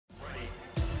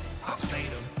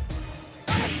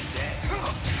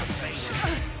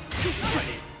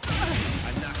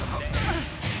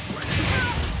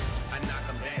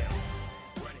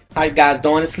How you guys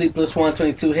doing? It's Sleepless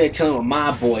 122 here, chilling with my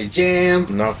boy Jam.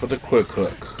 Not for the quick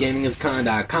hook.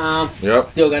 GamingIsCon.com. Yep.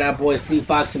 Still got our boy Steve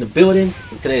Fox in the building.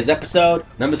 In today's episode,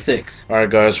 number 6. Alright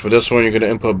guys, for this one you're going to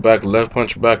input back left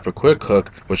punch back for quick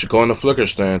hook, which should go in the flicker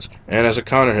stance, and as a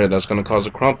counter hit that's going to cause a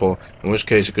crumple, in which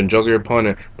case you can juggle your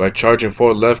opponent by charging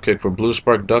forward left kick for blue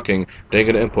spark ducking, then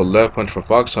you're going to input left punch for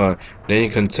fox hunt, then you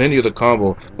continue the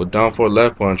combo with down forward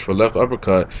left punch for left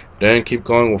uppercut, then keep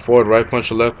going with forward right punch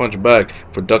to left punch back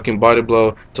for ducking body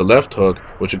blow to left hook,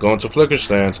 which will go into flicker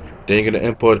stance, then you're going to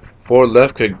input forward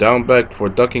left kick down back for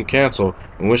ducking cancel,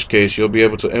 in which case you'll be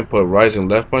able to input rising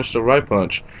left punch to right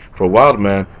punch for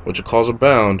Wildman, which will cause a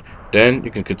bound. Then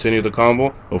you can continue the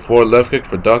combo with forward left kick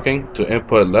for ducking to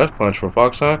input left punch for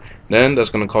fox hunt, then that's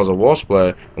going to cause a wall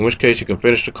splat, in which case you can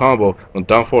finish the combo with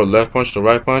down forward left punch to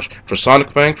right punch for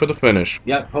Sonic Fang for the finish.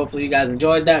 Yep, hopefully you guys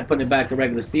enjoyed that. Putting it back at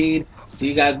regular speed. See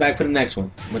you guys back for the next one.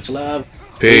 Much love.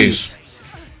 Peace.